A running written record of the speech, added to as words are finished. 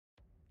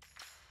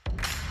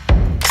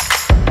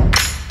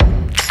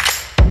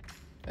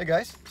Hey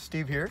guys,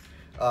 Steve here.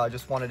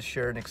 Just wanted to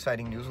share an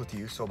exciting news with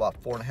you. So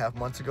about 4.5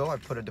 months ago, I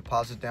put a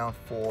deposit down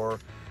for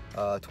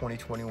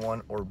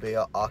 2021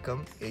 Orbea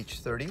Occam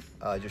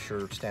H30, just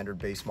your standard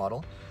base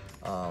model.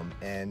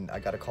 And I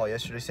got a call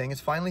yesterday saying it's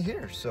finally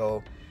here.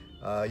 So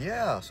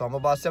yeah, so I'm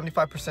about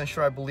 75%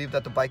 sure I believe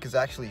that the bike is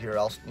actually here.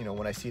 Else,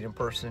 when I see it in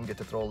person, get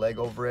to throw a leg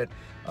over it,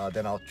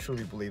 then I'll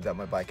truly believe that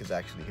my bike is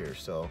actually here.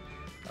 So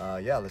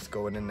yeah, let's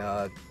go in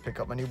and pick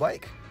up my new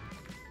bike.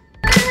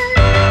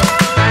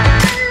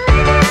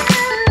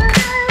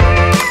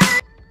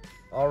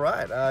 All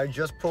right, I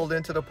just pulled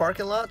into the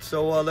parking lot,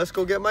 so let's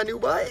go get my new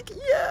bike.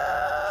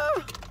 Yeah!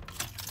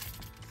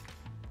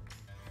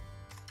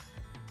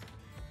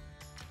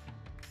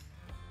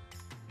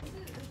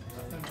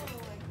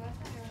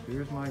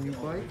 Here's my new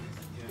bike.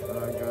 I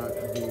got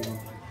the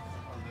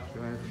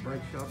guy at the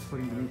bike shop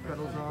putting the new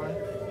pedals on,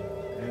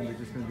 and we're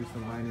just going to do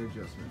some minor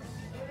adjustments.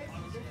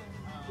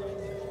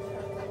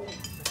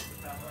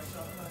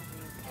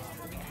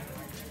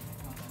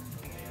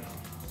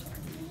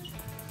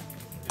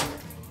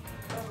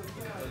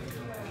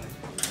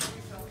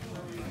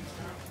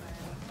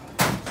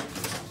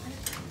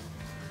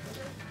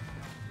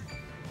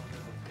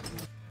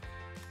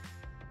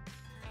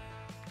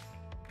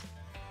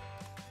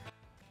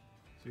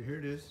 So here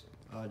it is.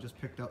 Just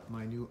picked up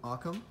my new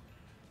Occam.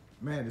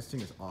 Man, this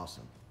thing is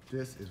awesome.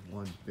 This is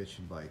one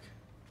bitchin' bike.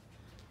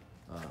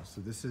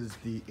 So this is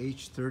the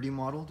H30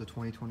 model, the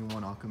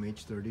 2021 Occam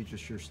H30,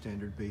 just your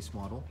standard base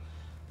model.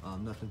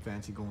 Nothing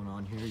fancy going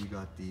on here. You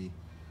got the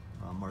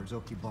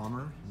Marzocchi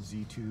Bomber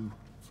Z2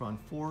 front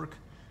fork,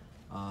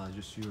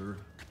 just your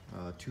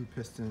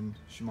 2-piston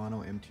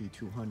Shimano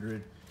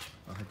MT200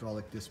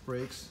 hydraulic disc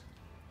brakes,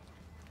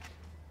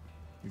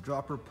 your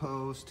dropper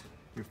post,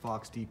 your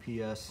Fox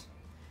DPS,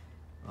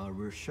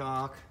 rear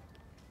shock,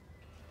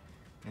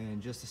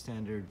 and just the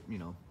standard,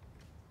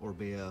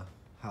 Orbea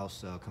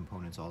house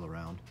components all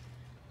around.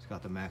 It's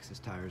got the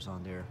Maxxis tires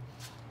on there.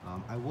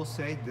 I will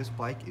say this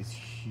bike is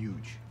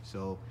huge.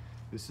 So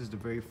this is the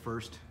very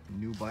first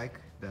new bike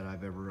that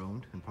I've ever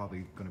owned, and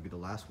probably going to be the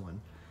last one.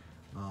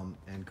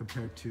 And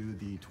compared to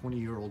the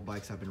 20-year-old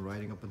bikes I've been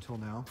riding up until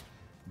now,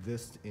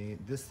 this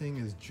thing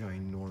is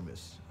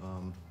ginormous.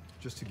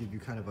 Just to give you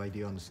kind of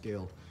idea on the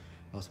scale,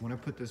 so when I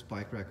put this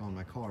bike rack on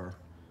my car,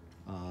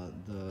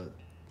 the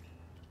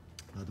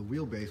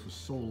wheelbase was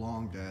so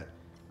long that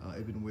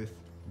even with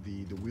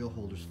the wheel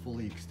holders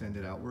fully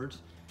extended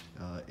outwards,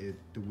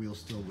 the wheel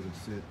still wouldn't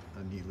sit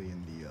neatly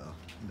in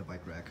the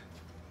bike rack.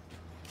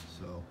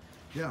 So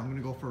yeah, I'm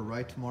gonna go for a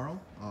ride tomorrow,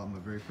 my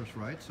very first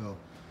ride. So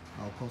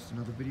I'll post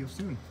another video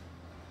soon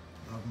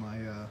of my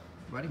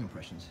riding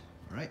impressions.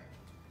 All right.